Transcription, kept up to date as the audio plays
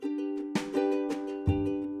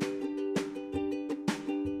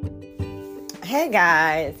Hey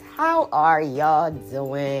guys, how are y'all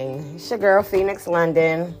doing? It's your girl Phoenix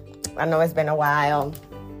London. I know it's been a while.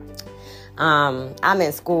 I'm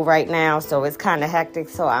in school right now, so it's kind of hectic.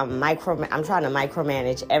 So I'm trying to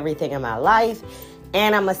micromanage everything in my life,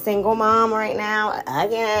 and I'm a single mom right now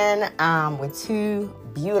again, with two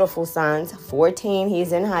beautiful sons. 14,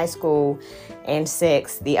 he's in high school, and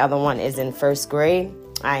 6, the other one is in first grade.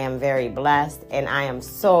 I am very blessed, and I am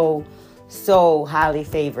so highly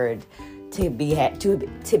favored for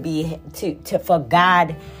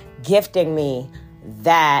God gifting me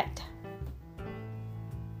that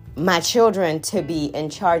my children to be in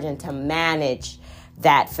charge and to manage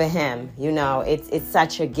that for him. You know, it's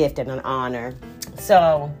such a gift and an honor.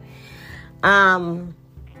 So, I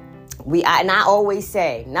always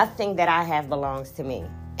say, nothing that I have belongs to me.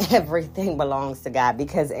 Everything belongs to God,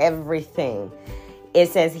 because everything, it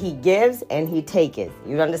says he gives and he taketh.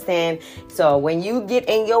 You understand? So when you get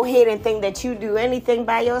in your head and think that you do anything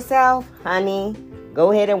by yourself, honey,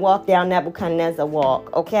 go ahead and walk down Nebuchadnezzar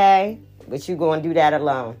walk, okay? But you're going to do that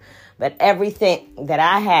alone. But everything that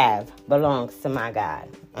I have belongs to my God,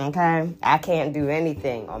 okay? I can't do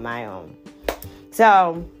anything on my own.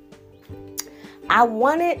 So I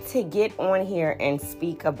wanted to get on here and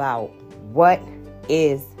speak about what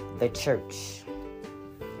is the church.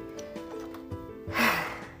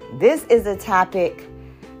 This is a topic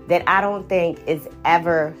that I don't think is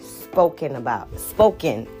ever spoken about.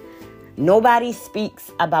 Nobody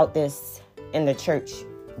speaks about this in the church.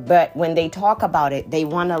 But when they talk about it, they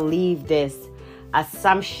want to leave this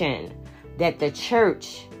assumption that the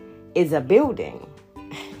church is a building.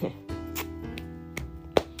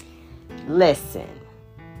 Listen.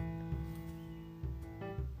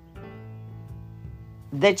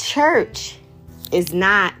 The church is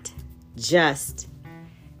not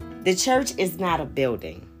a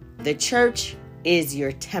building. The church is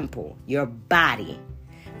your temple, your body.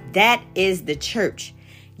 That is the church,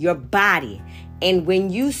 your body. And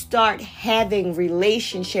when you start having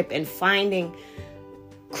relationship and finding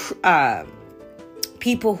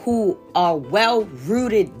people who are well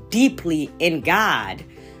rooted deeply in God,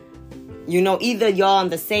 you know, either y'all on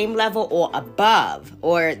the same level or above,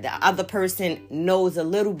 or the other person knows a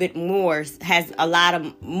little bit more, has a lot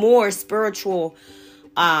of more spiritual,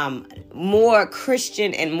 more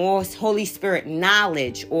Christian and more Holy Spirit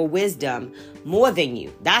knowledge or wisdom more than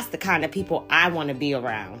you. That's the kind of people I want to be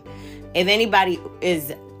around. If anybody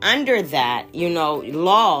is under that, you know,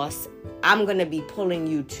 lost, I'm going to be pulling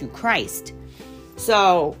you to Christ.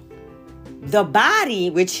 So the body,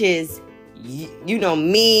 which is, you know,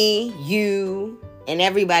 me, you, and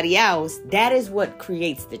everybody else, that is what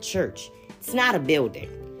creates the church. It's not a building.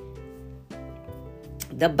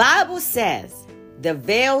 The Bible says the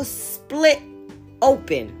veil split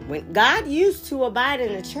open when God used to abide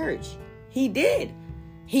in the church. He did.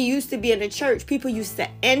 He used to be in the church. People used to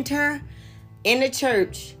enter in the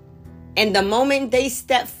church, and the moment they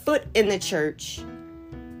step foot in the church,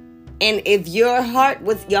 and if your heart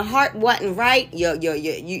wasn't right, you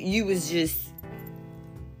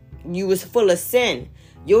was full of sin,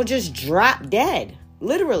 you'll just drop dead.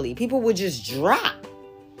 Literally, people would just drop.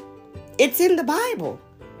 It's in the Bible.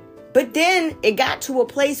 But then it got to a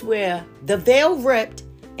place where the veil ripped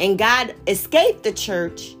and God escaped the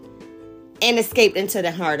church and escaped into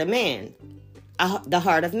the heart of man. The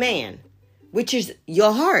heart of man, which is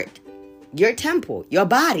your heart, your temple, your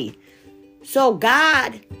body. So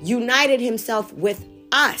God united himself with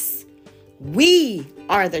us. We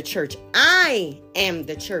are the church. I am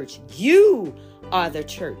the church. You are the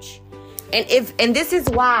church. And this is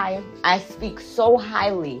why I speak so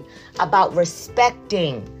highly about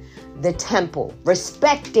respecting the temple,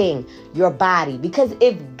 respecting your body. Because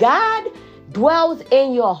if God dwells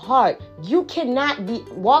in your heart, you cannot be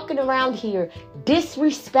walking around here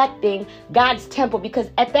disrespecting God's temple, because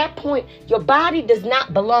at that point, your body does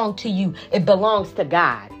not belong to you. It belongs to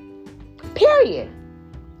God. Period.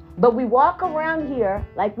 But we walk around here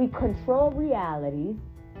like we control realities.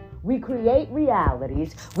 We create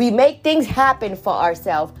realities. We make things happen for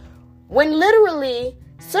ourselves, when literally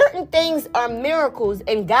certain things are miracles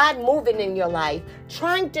and God moving in your life,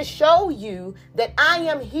 trying to show you that I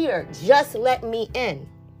am here. Just let me in.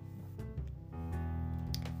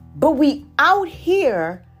 But we out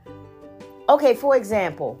here, okay, for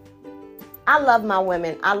example, I love my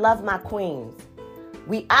women. I love my queens.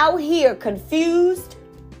 We out here confused,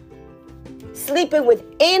 sleeping with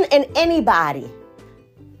anybody.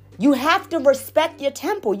 You have to respect your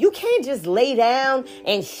temple. You can't just lay down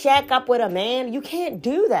and shack up with a man. You can't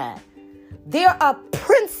do that. There are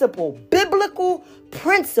biblical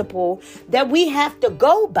principle that we have to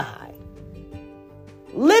go by.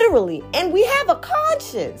 Literally. And we have a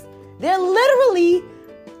conscience. They're literally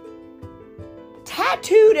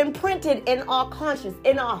tattooed and printed in our conscience,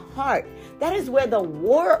 in our heart. That is where the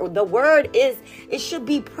word is. It should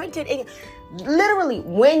be printed in. Literally,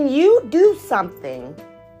 when you do something,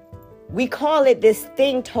 we call it this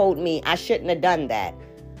thing told me I shouldn't have done that.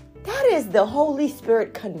 That is the Holy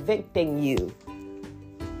Spirit convicting you.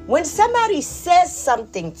 When somebody says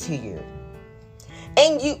something to you,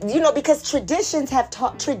 and you know, because tradition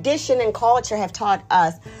and culture have taught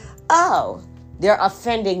us, oh, they're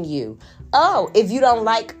offending you. Oh, if you don't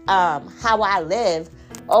like how I live,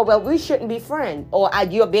 oh, well, we shouldn't be friends. Or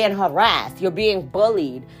you're being harassed. You're being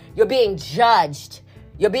bullied. You're being judged.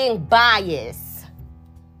 You're being biased.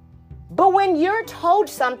 But when you're told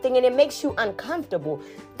something and it makes you uncomfortable,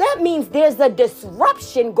 that means there's a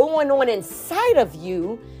disruption going on inside of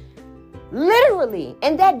you, literally.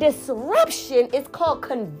 And that disruption is called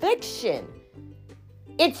conviction.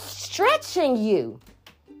 It's stretching you.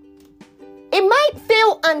 It might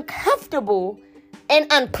feel uncomfortable and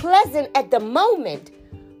unpleasant at the moment,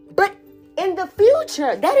 but in the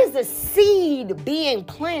future, that is a seed being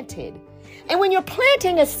planted. And when you're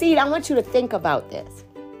planting a seed, I want you to think about this.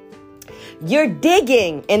 You're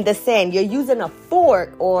digging in the sand. You're using a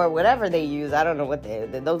fork or whatever they use. I don't know what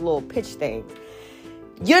those little pitch things.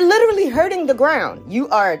 You're literally hurting the ground. You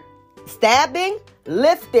are stabbing,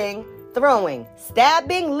 lifting, throwing.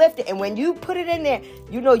 Stabbing, lifting. And when you put it in there,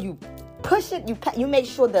 you know, you push it, you make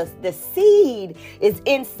sure the seed is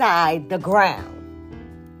inside the ground.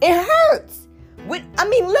 It hurts.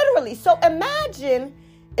 Literally. So imagine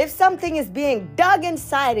if something is being dug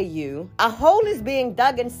inside of you, a hole is being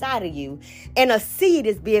dug inside of you, and a seed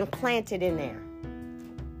is being planted in there.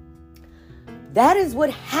 That is what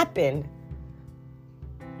happened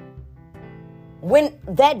when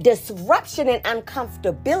that disruption and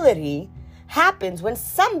uncomfortability happens when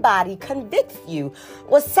somebody convicts you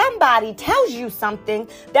or somebody tells you something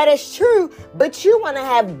that is true, but you want to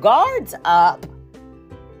have guards up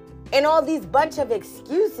and all these bunch of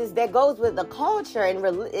excuses that goes with the culture and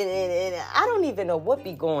I don't even know what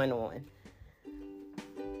be going on.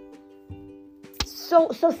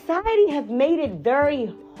 So society have made it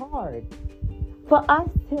very hard for us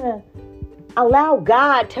to allow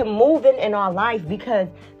God to move in our life because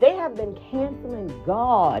they have been canceling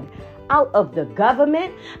God out of the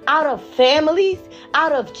government, out of families,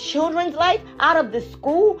 out of children's life, out of the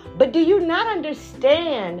school. But do you not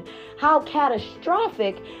understand how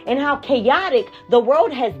catastrophic and how chaotic the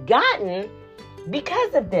world has gotten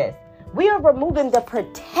because of this? We are removing the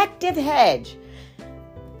protective hedge.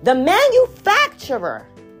 The manufacturer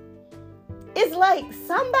is like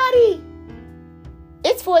somebody.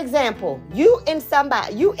 It's, for example, you and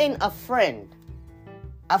a friend.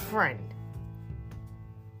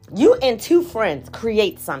 You and two friends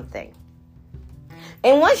create something.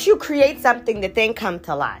 And once you create something, the thing comes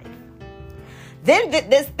to life. Then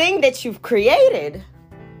this thing that you've created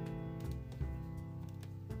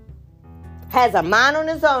has a mind on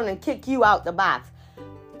its own and kick you out the box.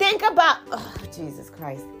 Think about, Jesus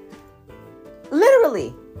Christ.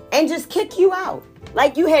 Literally. And just kick you out.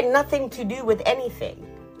 Like you had nothing to do with anything.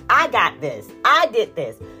 I got this. I did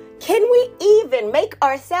this. Can we even make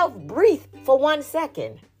ourselves breathe for 1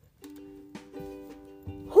 second?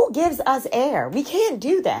 Who gives us air? We can't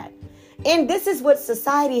do that. And this is what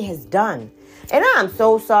society has done. And I'm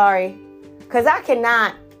so sorry. Because I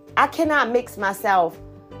cannot mix myself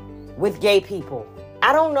with gay people.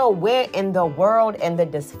 I don't know where in the world and the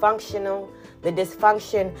dysfunction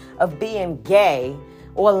of being gay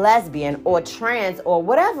or lesbian or trans or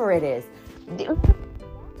whatever it is.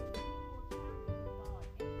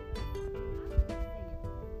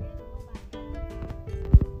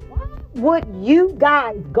 Would you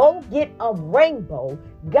guys go get a rainbow?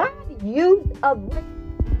 God used a rainbow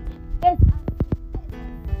as a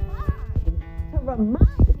sign to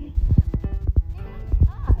remind us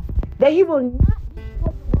that he will not be.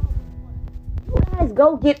 You guys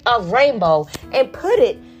go get a rainbow and put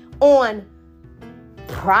it on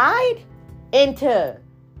pride and a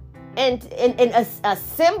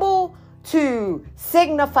symbol to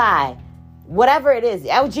signify whatever it is,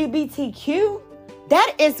 LGBTQ.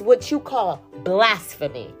 That is what you call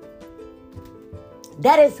blasphemy.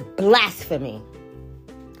 That is blasphemy.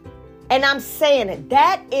 And I'm saying it.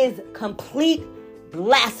 That is complete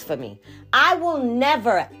blasphemy. I will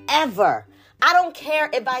never, ever I don't care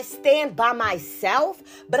if I stand by myself,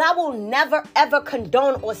 but I will never, ever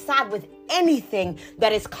condone or side with anything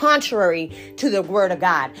that is contrary to the word of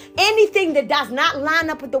God. Anything that does not line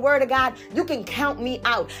up with the word of God, you can count me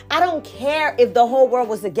out. I don't care if the whole world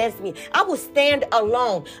was against me. I will stand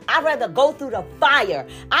alone. I'd rather go through the fire.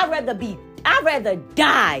 I'd rather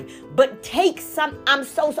die, but take some.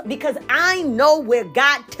 Because I know where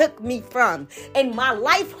God took me from and my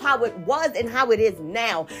life, how it was and how it is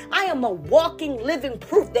now. I am a walking, living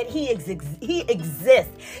proof that he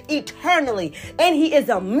exists eternally, and he is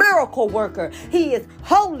a miracle worker. He is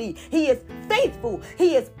holy. He is faithful.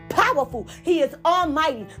 He is powerful. He is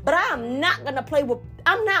almighty. But I am not going to play with,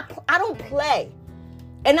 I don't play.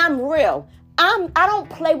 And I'm real. I don't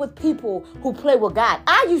play with people who play with God.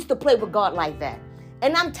 I used to play with God like that.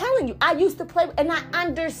 And I'm telling you, I used to play, and I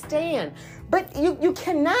understand. But you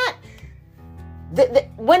cannot.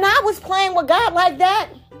 When I was playing with God like that,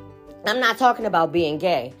 I'm not talking about being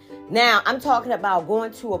gay. Now, I'm talking about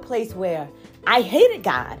going to a place where I hated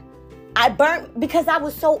God. I burnt because I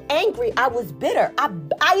was so angry. I was bitter.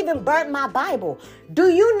 I even burnt my Bible. Do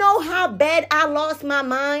you know how bad I lost my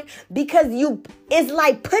mind? Because it's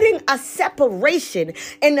like putting a separation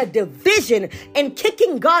and a division and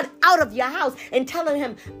kicking God out of your house and telling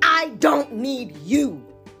him, I don't need you.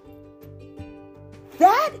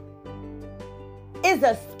 That is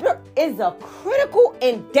a critical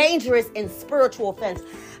and dangerous and spiritual offense.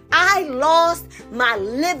 I lost my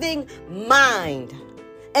living mind.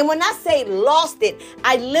 And when I say lost it,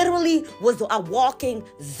 I literally was a walking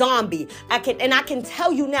zombie. I can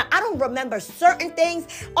tell you now, I don't remember certain things.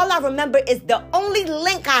 All I remember is the only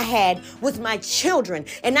link I had was my children.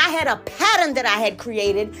 And I had a pattern that I had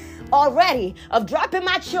created already of dropping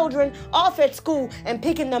my children off at school and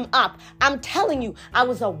picking them up. I'm telling you, I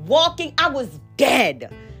was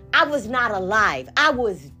dead. I was not alive. I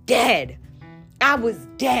was dead. I was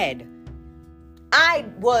dead. I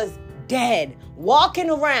was dead. Walking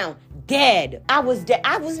around dead. I was dead.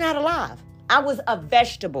 I was not alive. I was a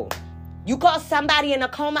vegetable. You call somebody in a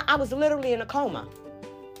coma? I was literally in a coma.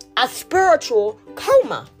 A spiritual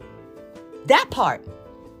coma. That part.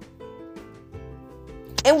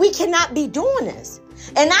 And we cannot be doing this.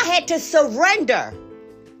 And I had to surrender.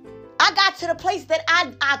 I got to the place that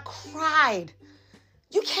I cried.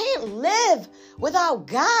 You can't live without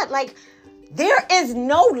God. Like, there is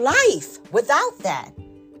no life without that.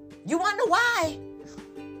 You wonder why?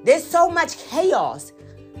 There's so much chaos.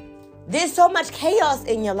 There's so much chaos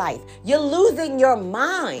in your life. You're losing your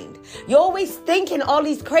mind. You're always thinking all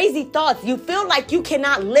these crazy thoughts. You feel like you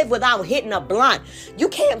cannot live without hitting a blunt. You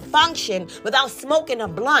can't function without smoking a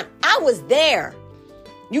blunt. I was there.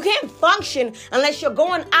 You can't function unless you're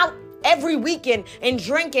going out every weekend and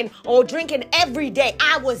drinking or drinking every day.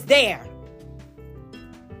 I was there.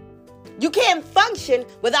 You can't function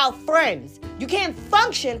without friends. You can't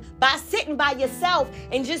function by sitting by yourself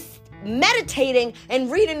and just meditating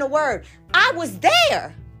and reading the word. I was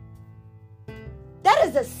there. That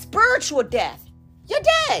is a spiritual death. You're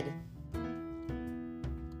dead.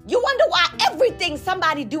 You wonder why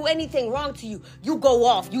somebody do anything wrong to you, you go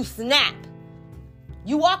off, you snap.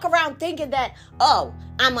 You walk around thinking that, oh,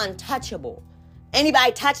 I'm untouchable.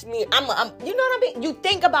 Anybody touch me, I'm you know what I mean? You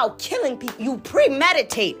think about killing people. You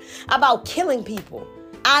premeditate about killing people.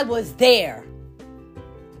 I was there.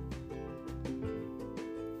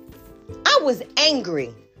 I was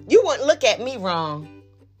angry. You wouldn't look at me wrong.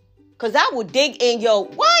 Because I would dig in your,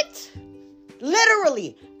 what?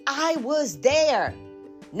 Literally, I was there.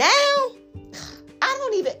 Now,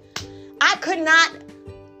 I could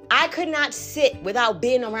not sit without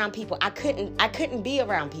being around people. I couldn't be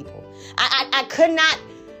around people. I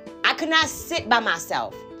could not sit by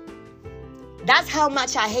myself. That's how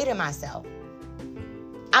much I hated myself.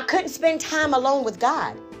 I couldn't spend time alone with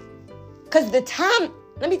God. Because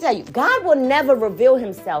let me tell you, God will never reveal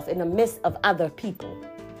himself in the midst of other people.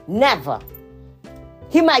 Never.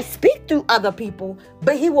 He might speak through other people,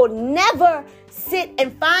 but he will never sit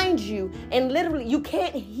and find you and literally you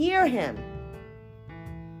can't hear him.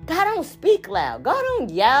 God don't speak loud. God don't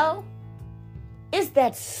yell. It's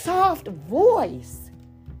that soft voice.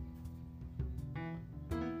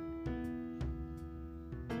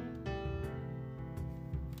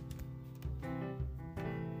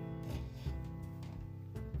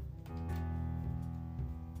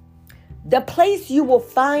 The place you will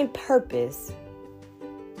find purpose,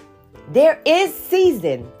 there is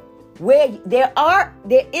season where there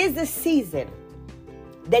is a season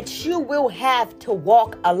that you will have to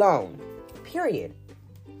walk alone. Period.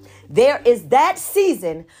 There is that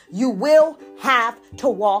season you will have to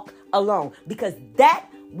walk alone because that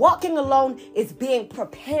Walking alone is being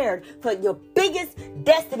prepared for your biggest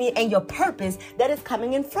destiny and your purpose that is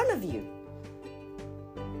coming in front of you.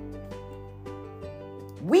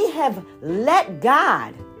 We have let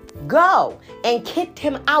God go and kicked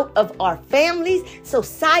him out of our families,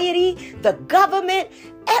 society, the government,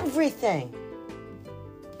 everything.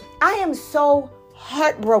 I am so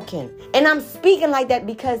heartbroken. And I'm speaking like that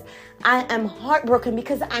because I am heartbroken,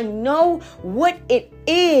 because I know what it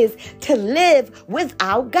is to live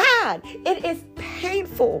without God. It is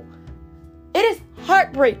painful. It is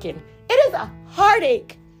heartbreaking. It is a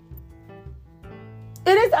heartache.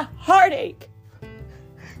 It is a heartache.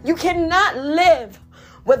 You cannot live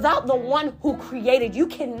without the one who created. You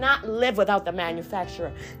cannot live without the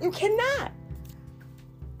manufacturer. You cannot.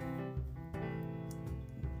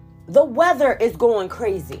 The weather is going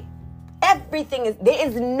crazy. Everything is,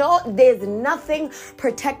 there's nothing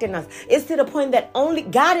protecting us. It's to the point that only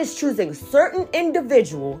God is choosing certain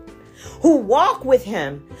individuals who walk with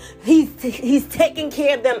him. He's taking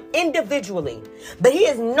care of them individually, but he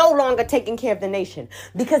is no longer taking care of the nation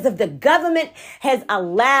because of the government has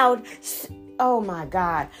allowed, oh my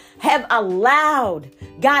God, have allowed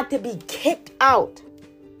God to be kicked out.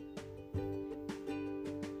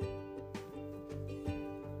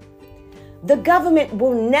 The government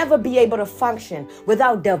will never be able to function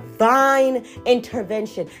without divine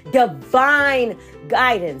intervention, divine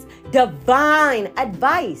guidance, divine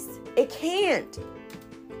advice. It can't.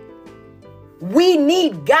 We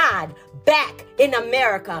need God back in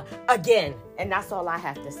America again. And that's all I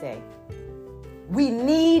have to say. We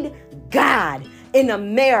need God in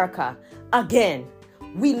America again.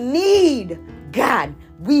 We need God.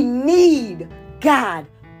 We need God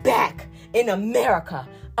back in America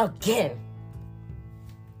again.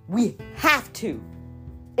 We have to.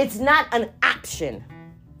 It's not an option.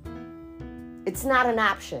 It's not an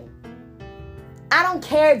option. I don't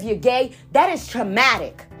care if you're gay. That is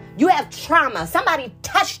traumatic. You have trauma. Somebody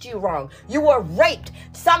touched you wrong. You were raped.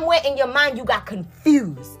 Somewhere in your mind you got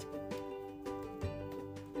confused.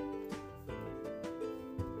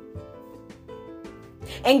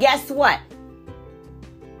 And guess what?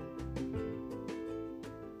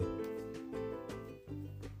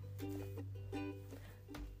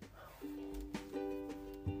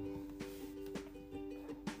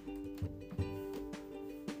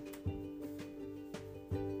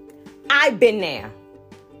 I've been there.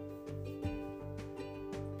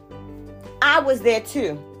 I was there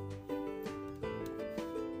too.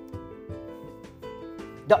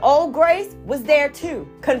 The old Grace was there too,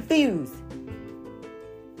 confused.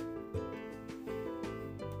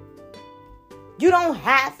 You don't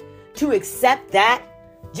have to accept that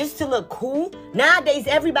just to look cool. Nowadays,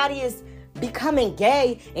 everybody is becoming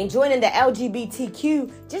gay and joining the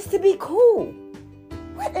LGBTQ just to be cool.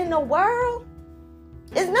 What in the world?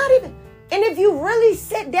 It's not even... And if you really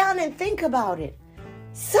sit down and think about it,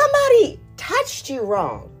 somebody touched you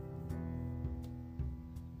wrong.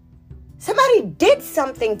 Somebody did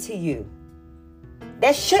something to you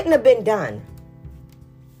that shouldn't have been done.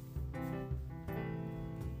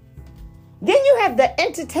 Then you have the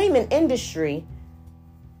entertainment industry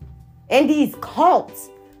and these cults.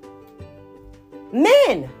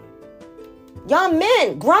 Men, y'all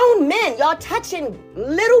men, grown men, y'all touching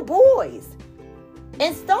little boys.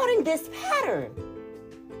 And starting this pattern.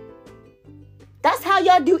 That's how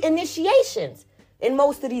y'all do initiations in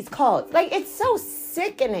most of these cults. Like, it's so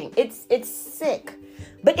sickening. It's sick.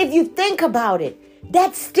 But if you think about it,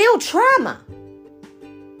 that's still trauma.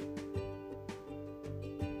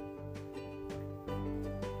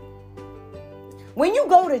 When you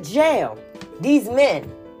go to jail, these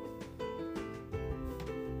men,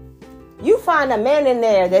 you find a man in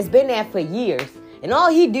there that's been there for years, and all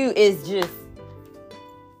he do is just,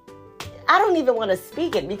 I don't even want to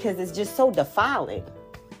speak it because it's just so defiling.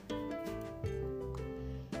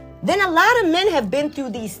 Then a lot of men have been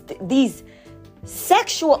through these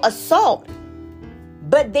sexual assault,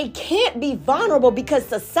 but they can't be vulnerable because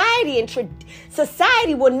society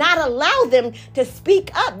will not allow them to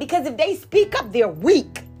speak up, because if they speak up, they're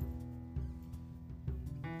weak.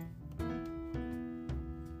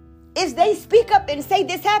 If they speak up and say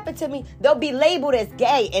this happened to me, they'll be labeled as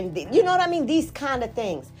gay, and you know what I mean? These kind of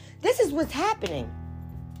things. This is what's happening.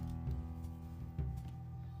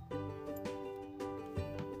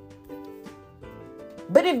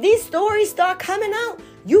 But if these stories start coming out,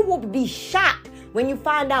 you will be shocked when you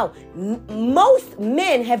find out most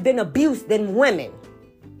men have been abused than women.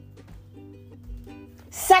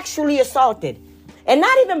 Sexually assaulted. And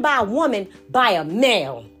not even by a woman, by a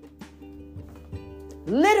male.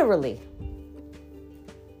 Literally.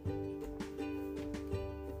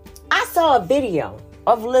 I saw a video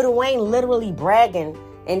of Lil Wayne literally bragging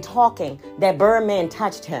and talking that Birdman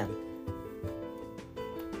touched him.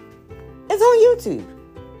 It's on YouTube.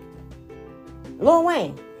 Lil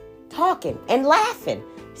Wayne talking and laughing,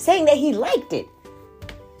 saying that he liked it.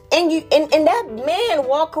 And that man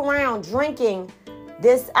walk around drinking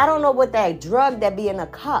this, I don't know what that drug that be in a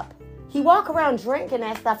cup. He walk around drinking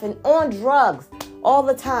that stuff and on drugs all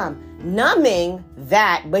the time, numbing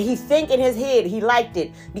that, but he think in his head he liked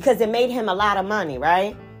it because it made him a lot of money,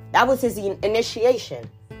 right? That was his initiation.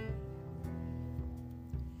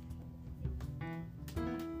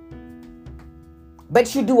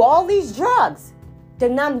 But you do all these drugs to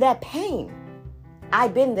numb that pain.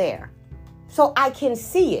 I've been there. So I can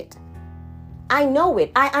see it. I know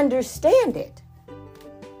it. I understand it.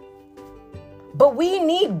 But we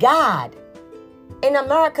need God in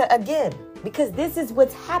America again, because this is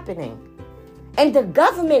what's happening. And the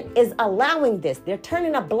government is allowing this. They're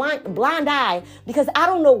turning a blind eye because I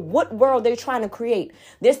don't know what world they're trying to create.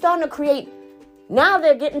 They're starting to create. Now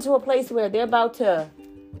they're getting to a place where they're about to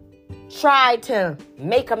try to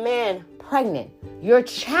make a man pregnant. You're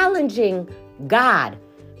challenging God,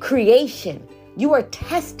 creation. You are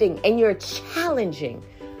testing and you're challenging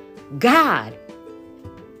God.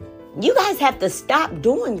 You guys have to stop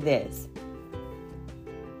doing this.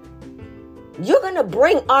 You're going to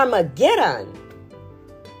bring Armageddon.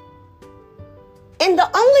 And the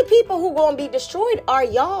only people who are going to be destroyed are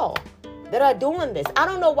y'all that are doing this. I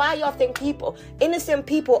don't know why y'all think innocent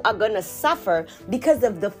people are going to suffer because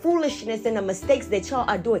of the foolishness and the mistakes that y'all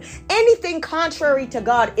are doing. Anything contrary to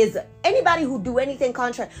God is, anybody who do anything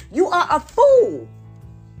contrary, you are a fool.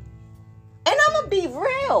 And I'm going to be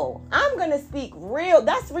real. I'm going to speak real.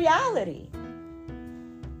 That's reality.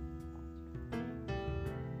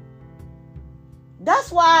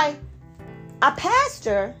 That's why a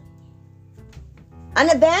pastor, an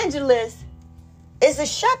evangelist, is a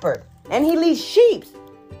shepherd. And he leads sheep.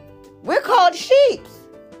 We're called sheep.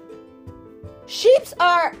 Sheep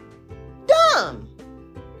are dumb.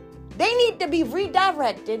 They need to be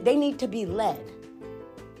redirected. They need to be led.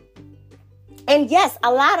 And yes,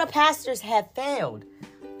 a lot of pastors have failed.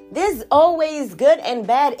 There's always good and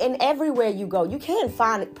bad in everywhere you go. You can't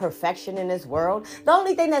find perfection in this world. The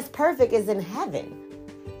only thing that's perfect is in heaven.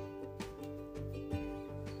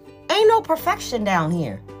 Ain't no perfection down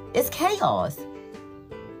here. It's chaos.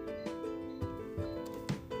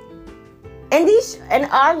 And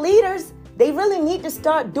our leaders, they really need to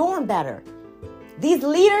start doing better. These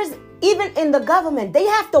leaders, even in the government, they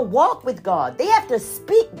have to walk with God. They have to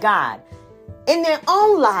speak God in their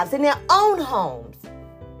own lives, in their own homes.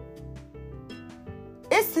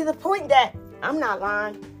 It's to the point that, I'm not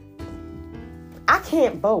lying, I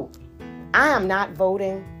can't vote. I am not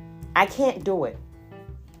voting. I can't do it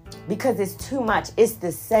because it's too much. It's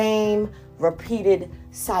the same repeated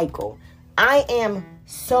cycle. I am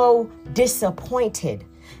so disappointed,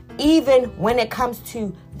 even when it comes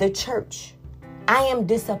to the church. I am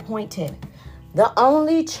disappointed. The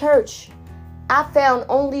only church, I found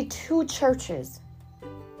only two churches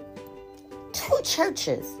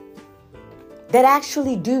that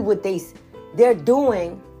actually do what they're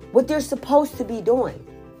doing, what they're supposed to be doing.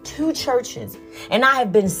 Two churches. And I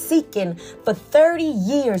have been seeking for 30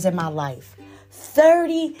 years in my life.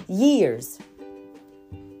 30 years.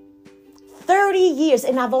 30 years,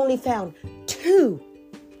 and I've only found two.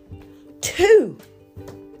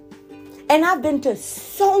 And I've been to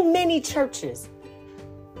so many churches.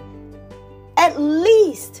 At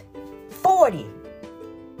least 40.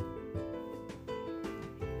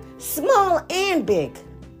 Small and big.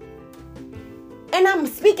 And I'm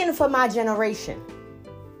speaking for my generation.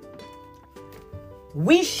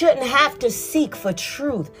 We shouldn't have to seek for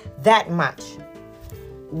truth that much.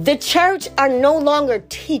 The church are no longer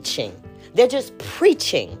teaching. They're just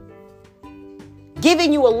preaching,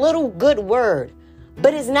 giving you a little good word,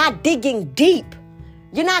 but it's not digging deep.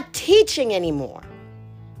 You're not teaching anymore.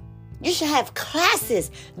 You should have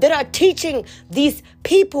classes that are teaching these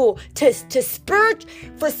people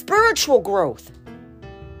for spiritual growth.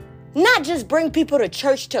 Not just bring people to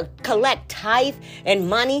church to collect tithe and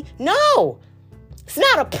money. No, it's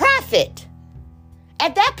not a profit.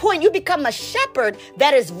 At that point, you become a shepherd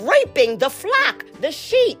that is raping the flock, the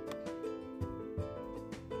sheep.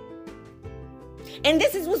 And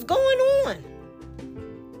this is what's going on.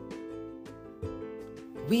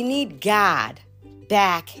 We need God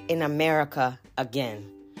back in America again.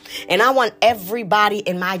 And I want everybody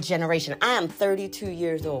in my generation. I am 32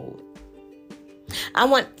 years old. I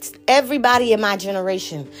want everybody in my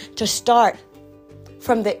generation to start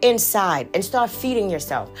from the inside and start feeding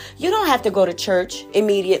yourself. You don't have to go to church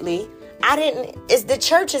immediately. The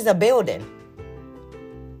church is a building.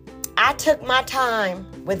 I took my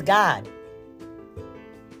time with God.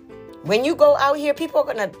 When you go out here, people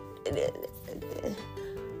are going to...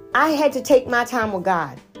 I had to take my time with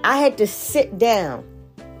God. I had to sit down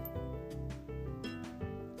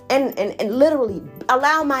and literally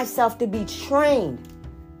allow myself to be trained.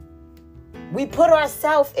 We put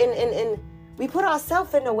ourselves in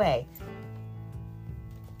the way.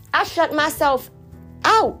 I shut myself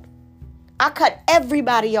out. I cut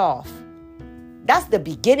everybody off. That's the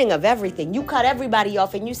beginning of everything. You cut everybody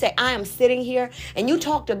off and you say, I am sitting here, and you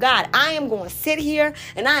talk to God. I am going to sit here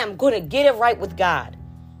and I am going to get it right with God.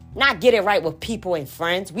 Not get it right with people and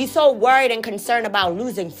friends. We so worried and concerned about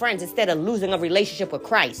losing friends instead of losing a relationship with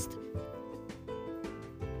Christ.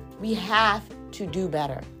 We have to do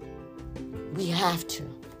better. We have to.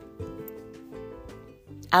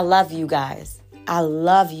 I love you guys. I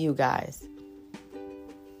love you guys.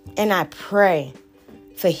 And I pray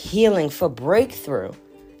for healing, for breakthrough.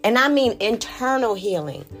 And I mean internal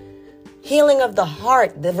healing. Healing of the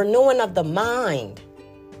heart, the renewing of the mind.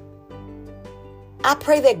 I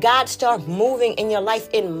pray that God start moving in your life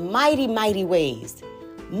in mighty, mighty ways.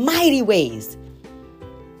 Mighty ways.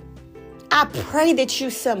 I pray that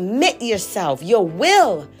you submit yourself, your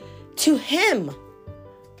will, to Him.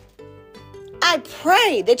 I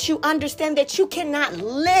pray that you understand that you cannot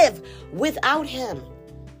live without Him.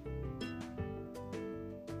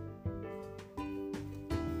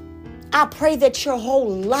 I pray that your whole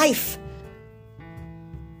life,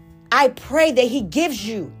 I pray that He gives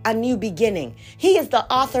you a new beginning. He is the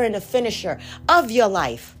author and the finisher of your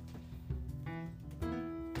life.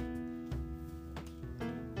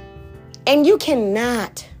 And you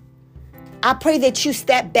cannot. I pray that you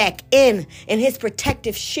step back in His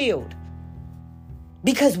protective shield.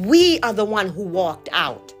 Because we are the one who walked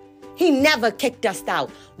out. He never kicked us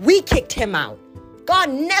out. We kicked Him out.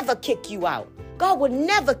 God never kicked you out. God would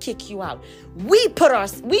never kick you out. We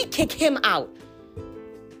kick Him out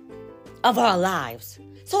of our lives.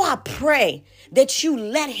 So I pray that you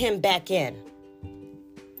let Him back in.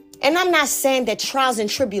 And I'm not saying that trials and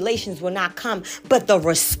tribulations will not come, but the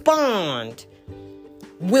respond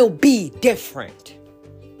will be different.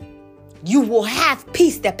 You will have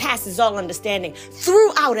peace that passes all understanding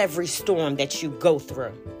throughout every storm that you go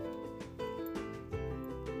through.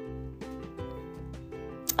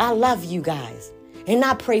 I love you guys. And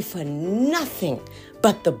I pray for nothing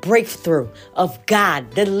but the breakthrough of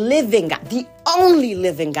God, the living God, the only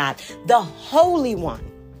living God, the Holy One.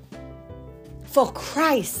 For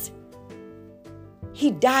Christ,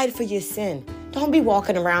 He died for your sin. Don't be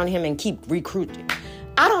walking around Him and keep recruiting.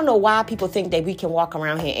 I don't know why people think that we can walk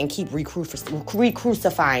around here and keep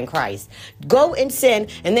re-crucifying Christ. Go and sin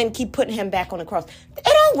and then keep putting Him back on the cross. It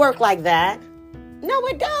don't work like that. No,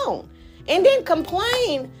 it don't. And then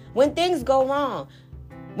complain when things go wrong.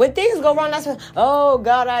 When things go wrong, that's when, oh,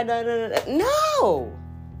 God, no.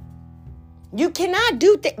 You cannot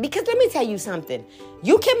do things. Because let me tell you something.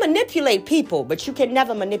 You can manipulate people, but you can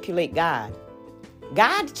never manipulate God.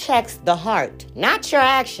 God checks the heart, not your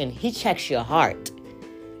action. He checks your heart.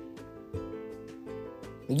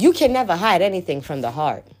 You can never hide anything from the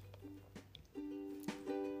heart.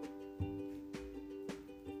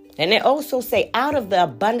 And it also say, out of the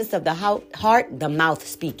abundance of the heart, the mouth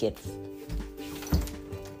speaketh.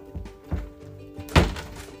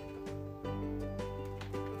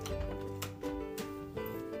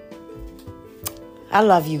 I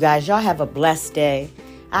love you guys. Y'all have a blessed day.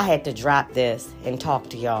 I had to drop this and talk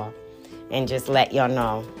to y'all and just let y'all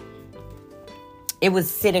know. It was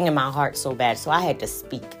sitting in my heart so bad, so I had to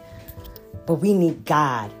speak. But we need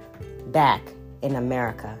God back in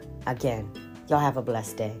America again. Y'all have a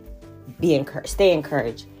blessed day. Be encouraged. Stay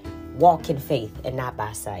encouraged. Walk in faith and not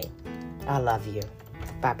by sight. I love you.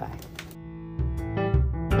 Bye-bye.